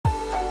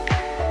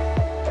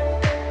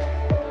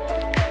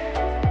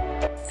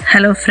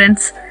Hello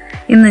friends,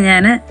 ഇന്ന്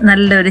ഞാൻ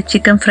നല്ലൊരു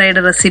ചിക്കൻ ഫ്രൈഡ്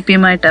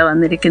റെസിപ്പിയുമായിട്ടാണ്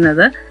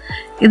വന്നിരിക്കുന്നത്.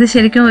 ഇത്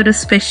ശരിക്കും ഒരു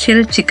സ്പെഷ്യൽ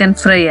ചിക്കൻ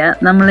ഫ്രൈ ആണ്.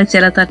 നമ്മൾ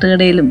ചില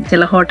തട്ടുകടയിലും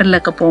ചില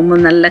ഹോട്ടലിലൊക്കെ പോകുമ്പോൾ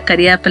നല്ല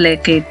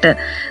കരിയാപ്പിലയൊക്കെ ഇട്ട്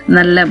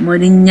നല്ല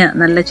മൊരിഞ്ഞ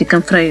നല്ല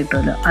ചിക്കൻ ഫ്രൈ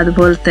കിട്ടുമല്ലോ,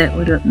 അതുപോലത്തെ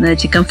ഒരു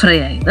ചിക്കൻ ഫ്രൈ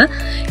ആയത്.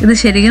 ഇത്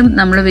ശരിക്കും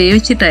നമ്മൾ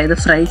വേവിച്ചിട്ടാണ് ഇത്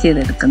ഫ്രൈ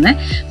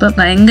ചെയ്തെടുക്കുന്നത്. അപ്പോൾ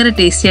ഭയങ്കര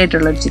ടേസ്റ്റി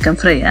ആയിട്ടുള്ളൊരു ചിക്കൻ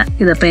ഫ്രൈ ആണ്.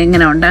 ഇതപ്പോൾ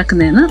എങ്ങനെ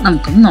ഉണ്ടാക്കുന്നതെന്ന്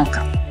നമുക്കൊന്ന്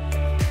നോക്കാം.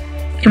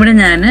 ഇവിടെ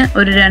ഞാൻ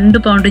ഒരു 2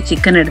 പൗണ്ട്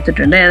ചിക്കൻ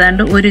എടുത്തിട്ടുണ്ട്.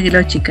 ഏതാണ്ട് 1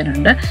 കിലോ ചിക്കൻ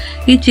ഉണ്ട്.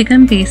 ഈ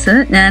ചിക്കൻ പീസ്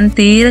ഞാൻ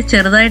തീരെ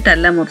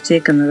ചെറുതായിട്ടല്ല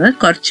മുറിച്ചേക്കുന്നത്,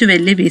 കുറച്ച്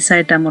വലിയ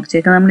പീസായിട്ടാണ്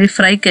മുറിച്ചേക്കുന്നത്. നമ്മൾ ഈ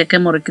ഫ്രൈക്കൊക്കെ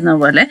മുറിക്കുന്ന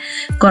പോലെ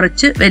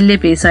കുറച്ച് വലിയ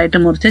പീസായിട്ട്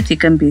മുറിച്ച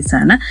ചിക്കൻ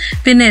പീസാണ്.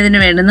 പിന്നെ ഇതിന്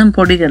വേണ്ടുന്ന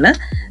പൊടികൾ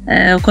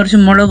കുറച്ച്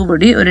മുളക്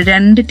പൊടി, ഒരു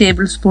 2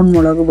 ടേബിൾ സ്പൂൺ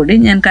മുളക് പൊടി.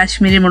 ഞാൻ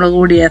കാശ്മീരി മുളക്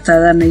പൊടിയാണ്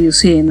സാധാരണ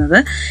യൂസ് ചെയ്യുന്നത്.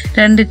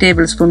 2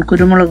 ടേബിൾ സ്പൂൺ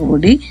കുരുമുളക്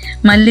പൊടി,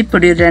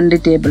 മല്ലിപ്പൊടി ഒരു 2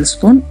 ടേബിൾ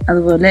സ്പൂൺ,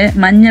 അതുപോലെ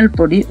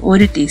മഞ്ഞൾപ്പൊടി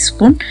 1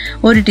 ടീസ്പൂൺ,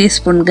 1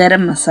 ടീസ്പൂൺ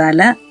ഗരം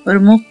മസാല, ഒരു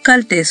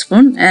 3/4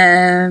 ടീസ്പൂൺ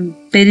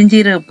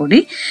പെരിഞ്ജീരകപ്പൊടി,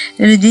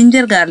 ഒരു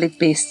ജിഞ്ചർ ഗാർലിക്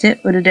പേസ്റ്റ്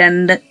ഒരു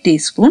 2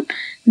 ടീസ്പൂൺ,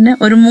 പിന്നെ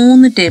ഒരു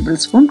 3 ടേബിൾ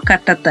സ്പൂൺ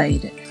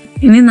കട്ടത്തൈര്.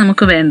 ഇനി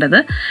നമുക്ക് വേണ്ടത്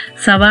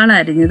സവാള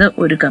അരിഞ്ഞത്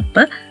 1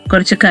 കപ്പ്,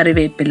 കുറച്ച്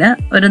കറിവേപ്പില,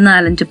 ഒരു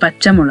 4-5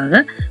 പച്ചമുളക്,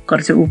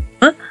 കുറച്ച്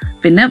ഉപ്പ്,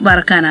 പിന്നെ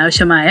വറക്കാൻ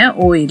ആവശ്യമായ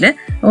ഓയിൽ.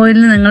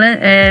 നിങ്ങൾ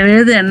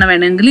ഏത് എണ്ണ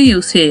വേണമെങ്കിലും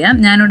യൂസ് ചെയ്യാം.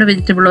 ഞാനിവിടെ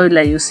വെജിറ്റബിൾ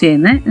ഓയിലാണ് യൂസ്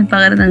ചെയ്യുന്നത്.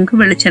 പകരം നിങ്ങൾക്ക്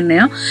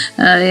വെളിച്ചെണ്ണയോ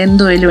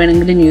എന്ത് ഓയിൽ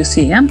വേണമെങ്കിലും യൂസ്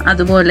ചെയ്യാം.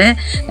 അതുപോലെ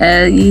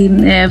ഈ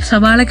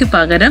സവാളയ്ക്ക്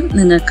പകരം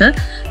നിങ്ങൾക്ക്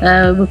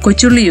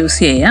കൊച്ചുള്ളി യൂസ്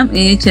ചെയ്യാം.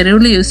 ഈ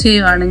ചെറിയുള്ളി യൂസ്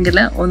ചെയ്യുവാണെങ്കിൽ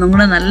ഒന്നും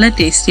കൂടെ നല്ല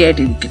ടേസ്റ്റി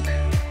ആയിട്ടിരിക്കും.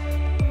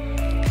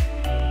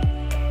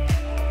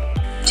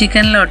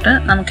 ചിക്കനിലോട്ട്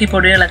നമുക്ക് ഈ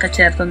പൊടികളൊക്കെ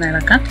ചേർത്തൊന്ന്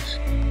ഇളക്കാം.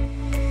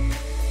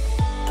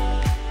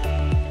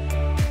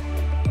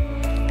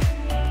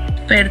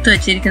 ഇപ്പോൾ എടുത്തു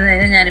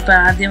വെച്ചിരിക്കുന്നതിന് ഞാനിപ്പോൾ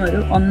ആദ്യം ഒരു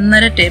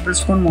 1.5 ടേബിൾ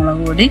സ്പൂൺ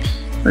മുളക് പൊടി,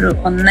 ഒരു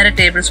 1.5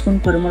 ടേബിൾ സ്പൂൺ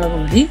കുരുമുളക്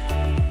പൊടി,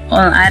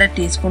 1/2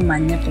 ടീസ്പൂൺ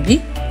മഞ്ഞൾപ്പൊടി,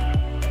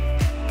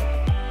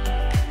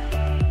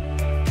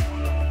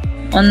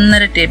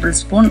 1.5 ടേബിൾ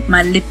സ്പൂൺ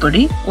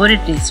മല്ലിപ്പൊടി, 1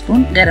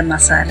 ടീസ്പൂൺ ഗരം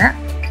മസാല,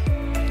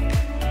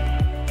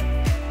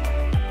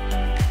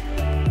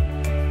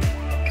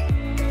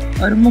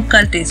 ഒരു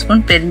 3/4 teaspoon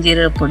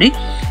പെരിഞ്ജീരകപ്പൊടി,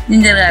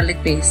 ginger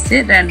garlic paste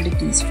 2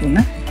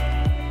 teaspoon,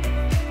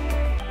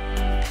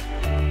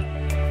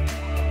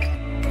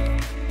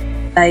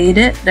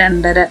 തൈര്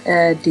 2.5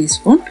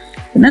 ടീസ്പൂൺ,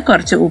 പിന്നെ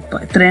കുറച്ച് ഉപ്പ്.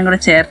 ഇത്രയും കൂടെ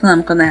ചേർത്ത്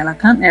നമുക്കൊന്ന്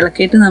ഇളക്കാം.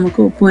 ഇളക്കിയിട്ട്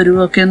നമുക്ക് ഉപ്പ്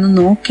ഉരുവൊക്കെ ഒന്ന്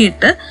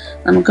നോക്കിയിട്ട്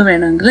നമുക്ക്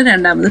വേണമെങ്കിൽ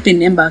രണ്ടാമത്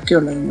പിന്നെയും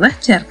ബാക്കിയുള്ളതും കൂടെ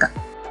ചേർക്കാം.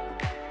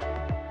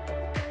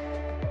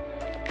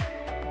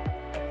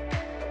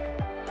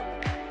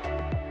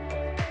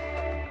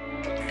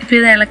 ഇപ്പോൾ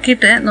ഇത്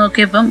ഇളക്കിയിട്ട്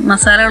നോക്കിയപ്പം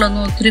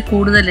മസാലകളൊന്നും ഒത്തിരി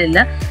കൂടുതലില്ല.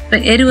 അപ്പം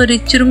എരിവ് ഒരു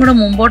ഇച്ചിരും കൂടെ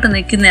മുമ്പോട്ട്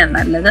നിൽക്കുന്നതാണ്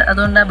നല്ലത്.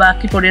 അതുകൊണ്ട്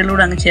ബാക്കി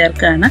പൊടികളൂടെ അങ്ങ്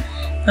ചേർക്കുകയാണ്.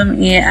 അപ്പം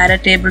ഈ 1/2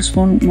 ടേബിൾ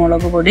സ്പൂൺ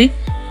മുളക് പൊടി,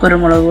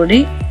 കുരുമുളക് പൊടി,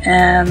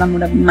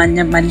 നമ്മുടെ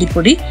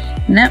മല്ലിപ്പൊടി,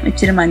 പിന്നെ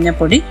ഇച്ചിരി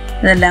മഞ്ഞൾപ്പൊടി,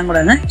 ഇതെല്ലാം കൂടെ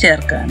അങ്ങ്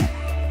ചേർക്കുകയാണ്.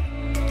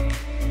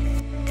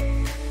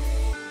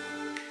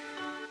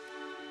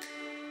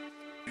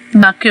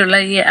 ബാക്കിയുള്ള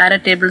ഈ 1/2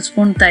 ടേബിൾ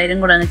സ്പൂൺ തൈരും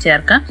കൂടെ അങ്ങ്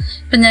ചേർക്കാം.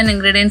 ഇപ്പം ഞാൻ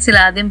ഇൻഗ്രീഡിയൻസിൽ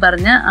ആദ്യം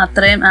പറഞ്ഞ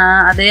അത്രയും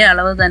അതേ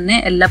അളവ് തന്നെ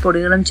എല്ലാ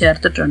പൊടികളും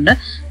ചേർത്തിട്ടുണ്ട്.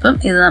 അപ്പം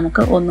ഇത്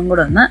നമുക്ക് ഒന്നും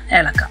കൂടെ ഒന്ന്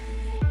ഇളക്കാം.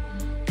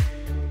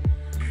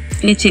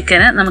 ഈ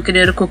ചിക്കന് നമുക്കിനി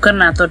ഒരു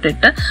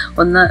കുക്കറിനകത്തോട്ടിട്ട്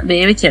ഒന്ന്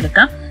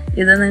വേവിച്ചെടുക്കാം.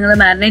 ഇത് നിങ്ങൾ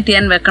മാരിനേറ്റ്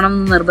ചെയ്യാൻ വെക്കണം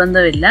എന്ന്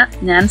നിർബന്ധമില്ല.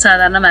 ഞാൻ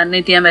സാധാരണ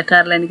മാരിനേറ്റ് ചെയ്യാൻ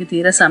വെക്കാറില്ല. എനിക്ക്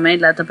തീരെ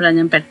സമയമില്ലാത്തപ്പോഴാണ്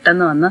ഞാൻ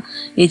പെട്ടെന്ന് വന്ന്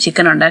ഈ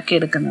ചിക്കൻ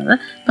ഉണ്ടാക്കിയെടുക്കുന്നത്.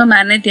 അപ്പം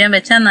മാരിനേറ്റ് ചെയ്യാൻ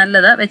വെച്ചാൽ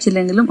നല്ലതാണ്,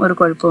 വെച്ചില്ലെങ്കിലും ഒരു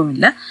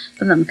കുഴപ്പവുമില്ല.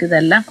 അപ്പം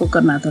നമുക്കിതെല്ലാം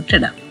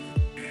കുക്കറിനകത്തോട്ടിടാം.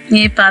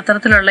 ഈ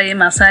പാത്രത്തിലുള്ള ഈ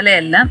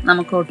മസാലയെല്ലാം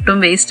നമുക്ക് ഒട്ടും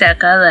വേസ്റ്റ്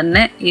ആക്കാതെ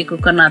തന്നെ ഈ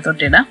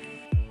കുക്കറിനകത്തോട്ടിടാം.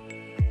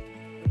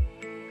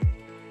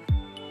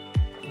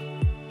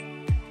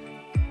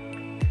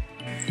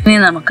 ഇനി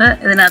നമുക്ക്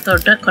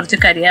ഇതിനകത്തോട്ട് കുറച്ച്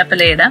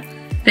കരിയാപ്പില ഇടാം.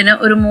 പിന്നെ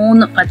ഒരു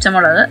 3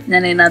 പച്ചമുളക്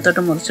ഞാൻ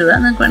ഇതിനകത്തോട്ട് മുറിച്ചിടുക.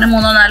 നിങ്ങൾക്ക് വേണമെങ്കിൽ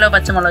 3-4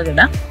 പച്ചമുളക്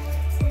ഇടാം.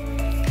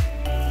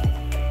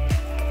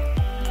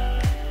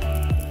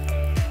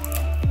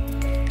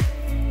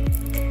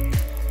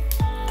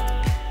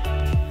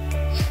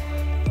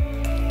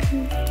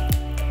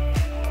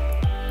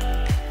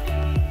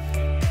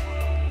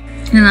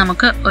 ഇനി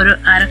നമുക്ക് ഒരു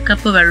 1/2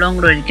 കപ്പ് വെള്ളവും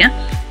കൂടെ ഒഴിക്കാം.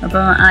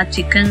 അപ്പോൾ ആ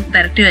ചിക്കൻ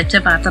പുരട്ടി വെച്ച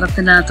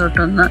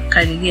പാത്രത്തിനകത്തോട്ടൊന്ന്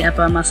കഴുകി,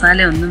 അപ്പോൾ ആ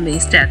മസാല ഒന്നും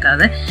വേസ്റ്റ്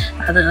ആക്കാതെ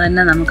അത്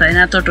തന്നെ നമുക്ക്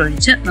അതിനകത്തോട്ട്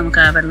ഒഴിച്ച്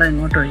നമുക്ക് ആ വെള്ളം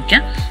ഇങ്ങോട്ട്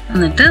ഒഴിക്കാം.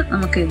 എന്നിട്ട്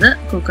നമുക്കിത്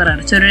കുക്കർ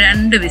അടച്ച് ഒരു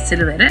 2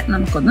 വിസിൽ വരെ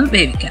നമുക്കൊന്ന്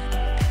വേവിക്കാം.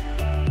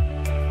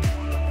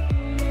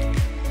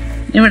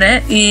 ഇവിടെ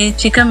ഈ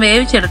ചിക്കൻ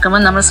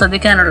വേവിച്ചെടുക്കുമ്പോൾ നമ്മൾ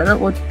ശ്രദ്ധിക്കാനുള്ളത്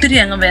ഒത്തിരി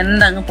അങ്ങ്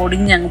വെന്തങ്ങ്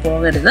പൊടിഞ്ഞങ്ങ്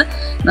പോകരുത്.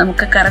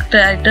 നമുക്ക്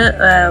കറക്റ്റായിട്ട്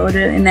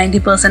ഒരു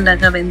 90%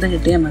 ഒക്കെ വെന്ത്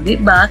കിട്ടിയാൽ മതി.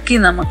 ബാക്കി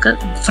നമുക്ക്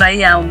ഫ്രൈ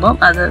ആകുമ്പം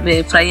അത്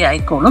ഫ്രൈ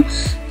ആയിക്കോളും.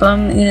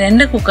 അപ്പം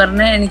എൻ്റെ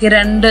കുക്കറിന് എനിക്ക്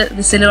 2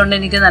 വിസിൽ കൊണ്ട്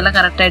എനിക്ക് നല്ല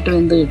കറക്റ്റായിട്ട്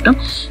വെന്ത് കിട്ടും.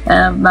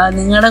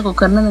 നിങ്ങളുടെ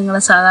കുക്കറിന് നിങ്ങൾ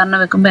സാധാരണ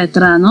വെക്കുമ്പോൾ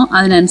എത്രയാണോ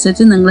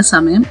അതിനനുസരിച്ച് നിങ്ങൾ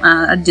സമയം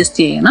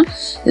അഡ്ജസ്റ്റ് ചെയ്യണം.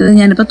 ഇത്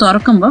ഞാനിപ്പോൾ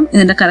തുറക്കുമ്പം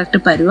ഇതിൻ്റെ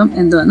കറക്റ്റ് പരുവം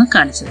എന്തുവെന്ന്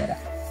കാണിച്ചു തരാം.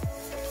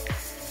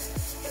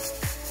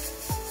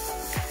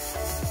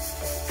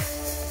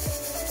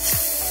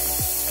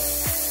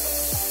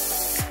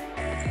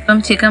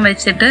 ഇപ്പം ചിക്കൻ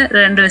വെച്ചിട്ട്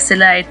 2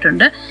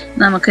 വിസിലായിട്ടുണ്ട്.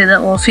 നമുക്കിത്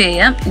ഓഫ്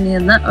ചെയ്യാം. ഇനി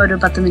ഒന്ന് ഒരു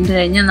 10 മിനിറ്റ്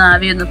കഴിഞ്ഞ്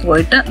ആവി ഒന്ന്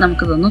പോയിട്ട്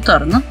നമുക്കിതൊന്ന്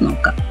തുറന്ന്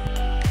നോക്കാം.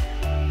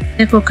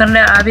 ഈ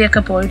കുക്കറിൻ്റെ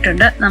ആവിയൊക്കെ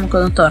പോയിട്ടുണ്ട്.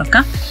 നമുക്കൊന്ന്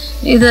തുറക്കാം.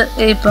 ഇത്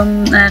ഇപ്പം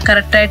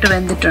കറക്റ്റായിട്ട്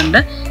വെന്തിട്ടുണ്ട്.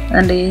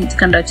 അതുകൊണ്ട് ഈ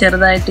കണ്ടോ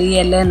ചെറുതായിട്ട് ഈ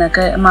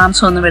ഇലയിന്നൊക്കെ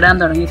മാംസം ഒന്ന് വിടാൻ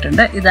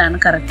തുടങ്ങിയിട്ടുണ്ട്. ഇതാണ്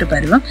കറക്റ്റ്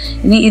പരുവം.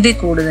 ഇനി ഇതിൽ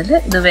കൂടുതൽ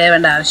ഇത്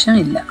വേവേണ്ട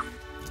ആവശ്യമില്ല.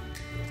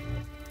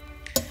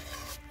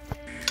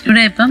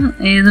 ഇവിടെ ഇപ്പം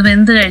ഇത്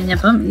വെന്ത്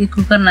കഴിഞ്ഞപ്പം ഈ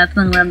കുക്കറിനകത്ത്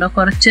നിങ്ങൾ കണ്ടോ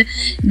കുറച്ച്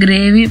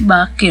ഗ്രേവി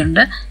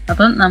ബാക്കിയുണ്ട്.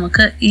 അപ്പം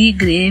നമുക്ക് ഈ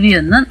ഗ്രേവി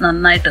ഒന്ന്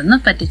നന്നായിട്ടൊന്ന്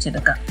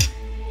പറ്റിച്ചെടുക്കാം.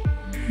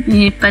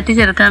 ഈ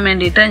പറ്റിച്ചെടുക്കാൻ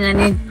വേണ്ടിയിട്ട് ഞാൻ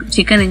ഈ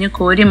ചിക്കൻ ഇനി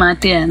കോരി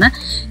മാറ്റുകയാണ്.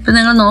 ഇപ്പം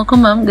നിങ്ങൾ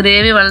നോക്കുമ്പം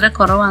ഗ്രേവി വളരെ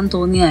കുറവാണെന്ന്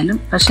തോന്നിയാലും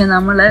പക്ഷേ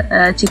നമ്മൾ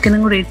ചിക്കനും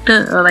കൂടി ഇട്ട്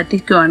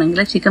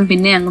വറ്റിക്കുവാണെങ്കിൽ ചിക്കൻ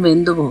പിന്നെ അങ്ങ്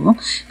വെന്തു പോകും.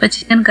 ഇപ്പം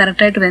ചിക്കൻ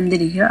കറക്റ്റായിട്ട്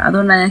വെന്തിരിക്കുക.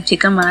 അതുകൊണ്ടാണ് ഞാൻ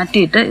ചിക്കൻ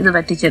മാറ്റിയിട്ട് ഇത്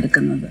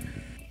വറ്റിച്ചെടുക്കുന്നത്.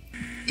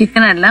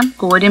 ചിക്കനെല്ലാം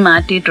കോരി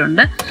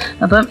മാറ്റിയിട്ടുണ്ട്.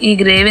 അപ്പം ഈ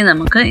ഗ്രേവി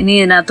നമുക്ക് ഇനി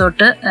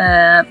ഇതിനകത്തോട്ട്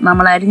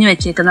നമ്മൾ അരിഞ്ഞു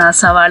വെച്ചേക്കുന്ന ആ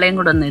സവാളയും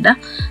കൂടെ ഒന്ന് ഇടാം.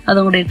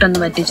 അതും കൂടി ഇട്ടൊന്ന്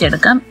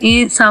വറ്റിച്ചെടുക്കാം. ഈ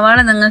സവാള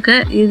നിങ്ങൾക്ക്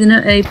ഇതിന്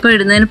ഇപ്പോൾ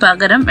ഇടുന്നതിന്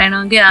പകരം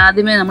വേണമെങ്കിൽ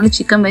ആദ്യമേ നമ്മൾ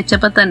ചിക്കൻ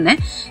വെച്ചപ്പോൾ തന്നെ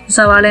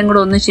സവാളയും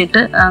കൂടെ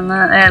ഒന്നിച്ചിട്ട് അങ്ങ്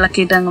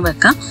ഇളക്കിയിട്ട് അങ്ങ്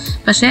വെക്കാം.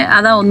 പക്ഷേ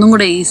അതാ ഒന്നും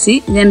കൂടെ ഈസി.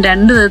 ഞാൻ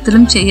 2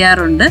 വിധത്തിലും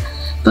ചെയ്യാറുണ്ട്.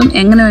 അപ്പം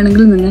എങ്ങനെ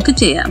വേണമെങ്കിലും നിങ്ങൾക്ക്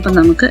ചെയ്യാം. അപ്പം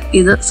നമുക്ക്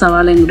ഇത്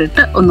സവാളയും കൂടി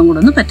ഇട്ട് ഒന്നും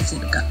കൂടെ ഒന്ന്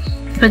പറ്റിച്ചെടുക്കാം.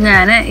 ഇപ്പം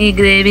ഞാൻ ഈ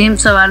ഗ്രേവിയും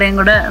സവാളയും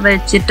കൂടെ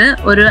വെച്ചിട്ട്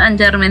ഒരു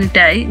 5-6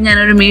 മിനിറ്റായി.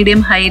 ഞാനൊരു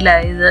മീഡിയം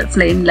ഹൈയിലാണ് ഇത്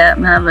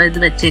ഫ്ലെയിമിലാണ് ഇത്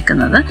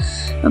വെച്ചേക്കുന്നത്.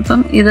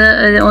 അപ്പം ഇത്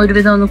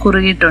ഒരുവിധം ഒന്ന്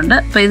കുറുകിയിട്ടുണ്ട്.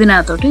 അപ്പം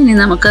ഇതിനകത്തോട്ട്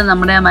ഇനി നമുക്ക്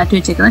നമ്മുടെ മാറ്റി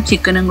വെച്ചേക്കുന്ന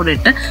ചിക്കനും കൂടി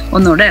ഇട്ട്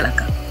ഒന്നുകൂടെ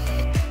ഇളക്കാം.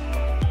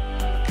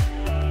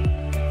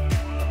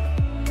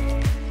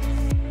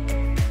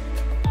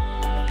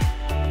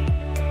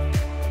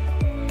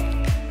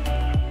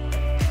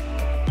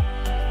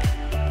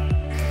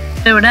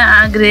 ഇവിടെ ആ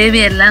ഗ്രേവി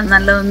എല്ലാം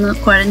നല്ലൊന്ന്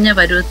കുഴഞ്ഞ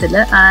പരുവത്തിൽ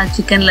ആ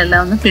ചിക്കനിലെല്ലാം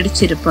ഒന്ന്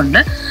പിടിച്ചിരിപ്പുണ്ട്.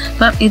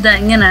 അപ്പം ഇത്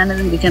ഇങ്ങനെയാണ്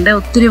ഇരിക്കേണ്ടത്.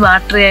 ഒത്തിരി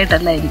വാട്ടറി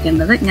ആയിട്ടല്ല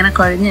ഇരിക്കേണ്ടത്. ഇങ്ങനെ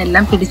കുഴഞ്ഞ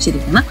എല്ലാം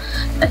പിടിച്ചിരിക്കണം.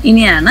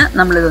 ഇനിയാണ്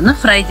നമ്മളിതൊന്ന്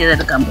ഫ്രൈ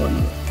ചെയ്തെടുക്കാൻ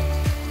പോകുന്നത്.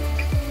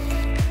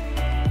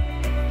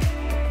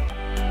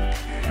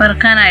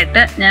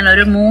 വറുക്കാനായിട്ട്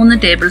ഞാനൊരു 3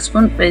 ടേബിൾ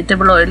സ്പൂൺ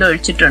വെജിറ്റബിൾ ഓയിൽ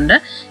ഒഴിച്ചിട്ടുണ്ട്.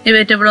 ഈ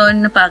വെജിറ്റബിൾ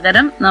ഓയിലിന്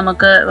പകരം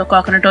നമുക്ക്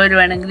കോക്കനട്ട് ഓയിൽ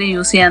വേണമെങ്കിൽ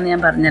യൂസ് ചെയ്യാമെന്ന്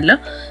ഞാൻ പറഞ്ഞല്ലോ.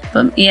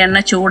 അപ്പം ഈ എണ്ണ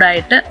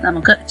ചൂടായിട്ട്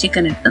നമുക്ക്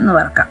ചിക്കൻ ഇട്ടൊന്ന്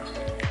വറുക്കാം.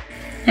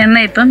 എണ്ണ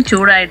ഇപ്പം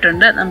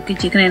ചൂടായിട്ടുണ്ട്. നമുക്ക് ഈ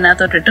ചിക്കൻ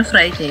ഇതിനകത്തോട്ടിട്ട്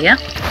ഫ്രൈ ചെയ്യാം.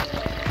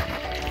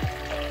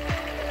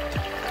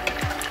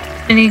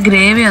 പിന്നെ ഈ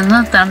ഗ്രേവി ഒന്ന്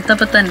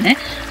തണുത്തപ്പോൾ തന്നെ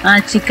ആ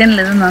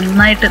ചിക്കനിൽ ഇത്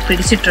നന്നായിട്ട്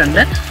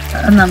പിടിച്ചിട്ടുണ്ട്.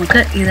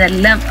 നമുക്ക്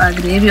ഇതെല്ലാം ആ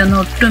ഗ്രേവി ഒന്നും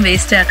ഒട്ടും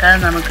വേസ്റ്റ് ആക്കാതെ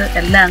നമുക്ക്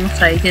എല്ലാം അങ്ങ്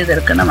ഫ്രൈ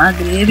ചെയ്തെടുക്കണം. ആ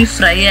ഗ്രേവി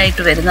ഫ്രൈ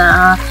ആയിട്ട് വരുന്ന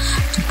ആ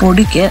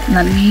പൊടിക്ക്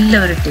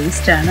നല്ലൊരു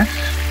ടേസ്റ്റാണ്.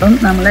 അപ്പം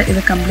നമ്മൾ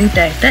ഇത്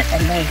കംപ്ലീറ്റ് ആയിട്ട്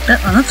എല്ലാം ഇട്ട്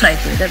ഒന്ന് ഫ്രൈ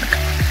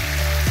ചെയ്തെടുക്കാം.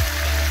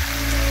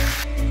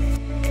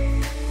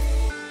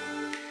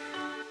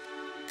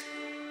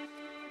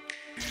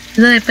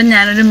 ഇത് ഇപ്പം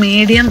ഞാനൊരു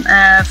മീഡിയം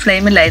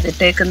ഫ്ലെയിമിലായി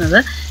ഇട്ടേക്കുന്നത്.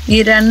 ഈ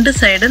 2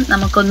 സൈഡും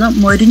നമുക്കൊന്ന്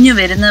മൊരിഞ്ഞു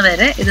വരുന്ന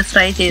വരെ ഇത്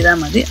ഫ്രൈ ചെയ്താൽ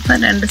മതി.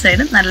 അപ്പം 2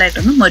 സൈഡും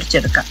നല്ലതായിട്ടൊന്ന്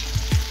മൊരിച്ചെടുക്കാം.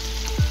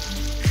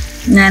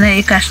 ഞാൻ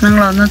ഈ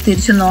കഷ്ണങ്ങളൊന്ന്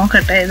തിരിച്ച്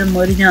നോക്കട്ടെ ഇത്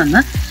മൊരിഞ്ഞു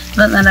വന്ന്.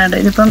 അപ്പം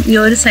നല്ലതായിട്ട് ഇതിപ്പം ഈ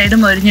ഒരു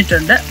സൈഡ്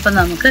മൊരിഞ്ഞിട്ടുണ്ട്. അപ്പം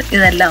നമുക്ക്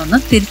ഇതെല്ലാം ഒന്ന്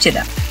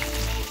തിരിച്ചിടാം.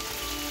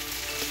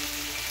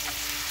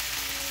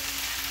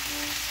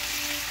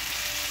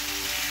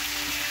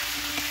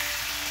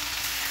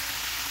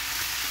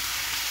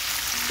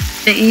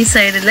 ഈ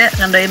സൈഡിൽ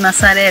കണ്ടോ ഈ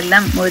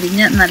മസാലയെല്ലാം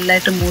മൊരിഞ്ഞ്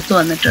നല്ലതായിട്ട് മൂത്ത്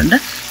വന്നിട്ടുണ്ട്.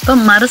 അപ്പം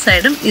മറു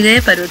സൈഡും ഇതേ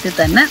പരുവത്തിൽ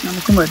തന്നെ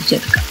നമുക്ക്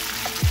മൊരിച്ചെടുക്കാം.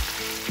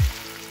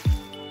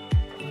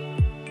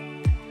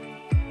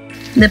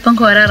 ഇതിപ്പം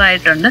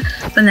കോരാറായിട്ടുണ്ട്.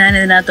 അപ്പം ഞാൻ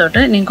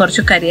ഇതിനകത്തോട്ട് ഇനി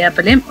കുറച്ച്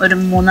കരിയാപ്പിലയും ഒരു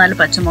 3-4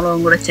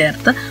 പച്ചമുളകും കൂടെ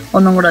ചേർത്ത്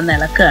ഒന്നും കൂടെ ഒന്ന്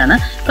ഇളക്കുകയാണ്.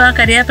 അപ്പോൾ ആ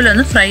കരിയാപ്പില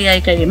ഒന്ന് ഫ്രൈ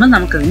ആയി കഴിയുമ്പോൾ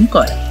നമുക്കിതിന്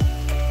കോരാം.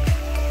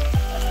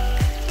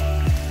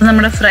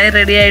 നമ്മുടെ ഫ്രൈ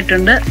റെഡി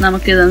ആയിട്ടുണ്ട്.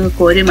 നമുക്കിതൊന്ന്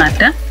കോരി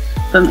മാറ്റാം.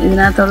 അപ്പം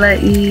ഇതിനകത്തുള്ള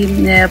ഈ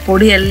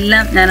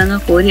പൊടിയെല്ലാം ഞാനങ്ങ്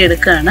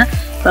കോരിയെടുക്കുകയാണ്.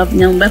 അപ്പം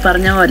ഞാൻ മുമ്പേ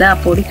പറഞ്ഞ പോലെ ആ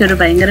പൊടിക്കൊരു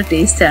ഭയങ്കര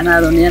ടേസ്റ്റാണ്.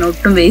 അതുകൊണ്ട് ഞാൻ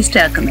ഒട്ടും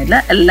വേസ്റ്റ്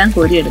ആക്കുന്നില്ല. എല്ലാം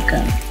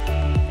കോരിയെടുക്കുകയാണ്.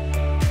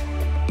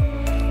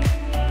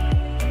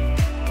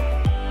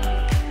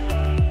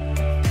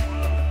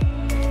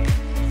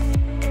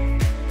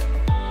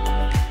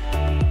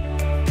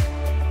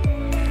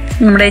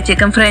 നമ്മുടെ ഈ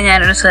ചിക്കൻ ഫ്രൈ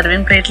ഞാനൊരു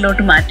സെർവിങ്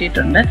പ്ലേറ്റിലോട്ട്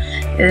മാറ്റിയിട്ടുണ്ട്.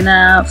 ഇതിന്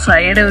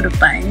ഫ്രൈയുടെ ഒരു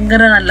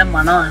ഭയങ്കര നല്ല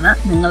മണമാണ്.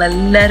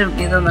 നിങ്ങളെല്ലാവരും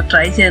ഇതൊന്ന്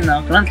ട്രൈ ചെയ്ത്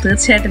നോക്കണം.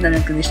 തീർച്ചയായിട്ടും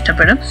നിങ്ങൾക്കിത്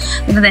ഇഷ്ടപ്പെടും.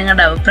 പിന്നെ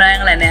നിങ്ങളുടെ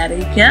അഭിപ്രായങ്ങൾ എന്നെ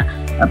അറിയിക്കുക.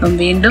 അപ്പം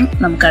വീണ്ടും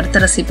നമുക്ക്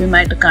അടുത്ത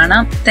റെസിപ്പിയുമായിട്ട്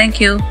കാണാം. Thank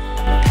you.